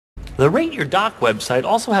The Rate Your Doc website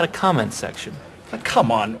also had a comment section. But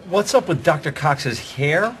come on, what's up with Dr. Cox's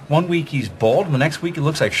hair? One week he's bald, and the next week he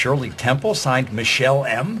looks like Shirley Temple, signed Michelle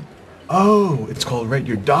M. Oh, it's called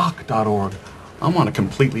rateyourdoc.org. I'm on a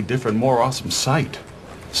completely different, more awesome site.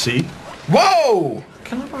 See? Whoa!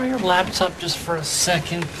 Can I borrow your laptop just for a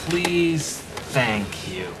second, please?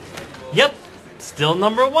 Thank you. Yep, still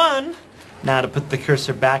 #1. Now to put the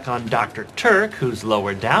cursor back on Dr. Turk, who's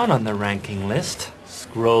lower down on the ranking list.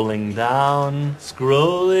 Scrolling down,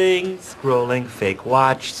 scrolling, fake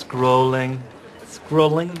watch, scrolling.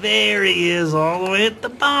 There he is, all the way at the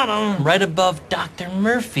bottom, right above Dr.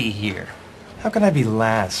 Murphy here. How can I be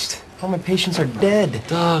last? All my patients are dead.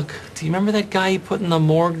 Doug, do you remember that guy you put in the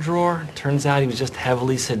morgue drawer? Turns out he was just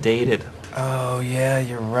heavily sedated. Oh, yeah,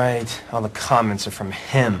 you're right. All the comments are from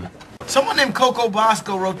him. Someone named Coco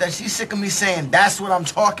Bosco wrote that she's sick of me saying, "That's what I'm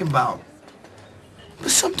talking about." But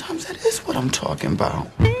sometimes that is what I'm talking about.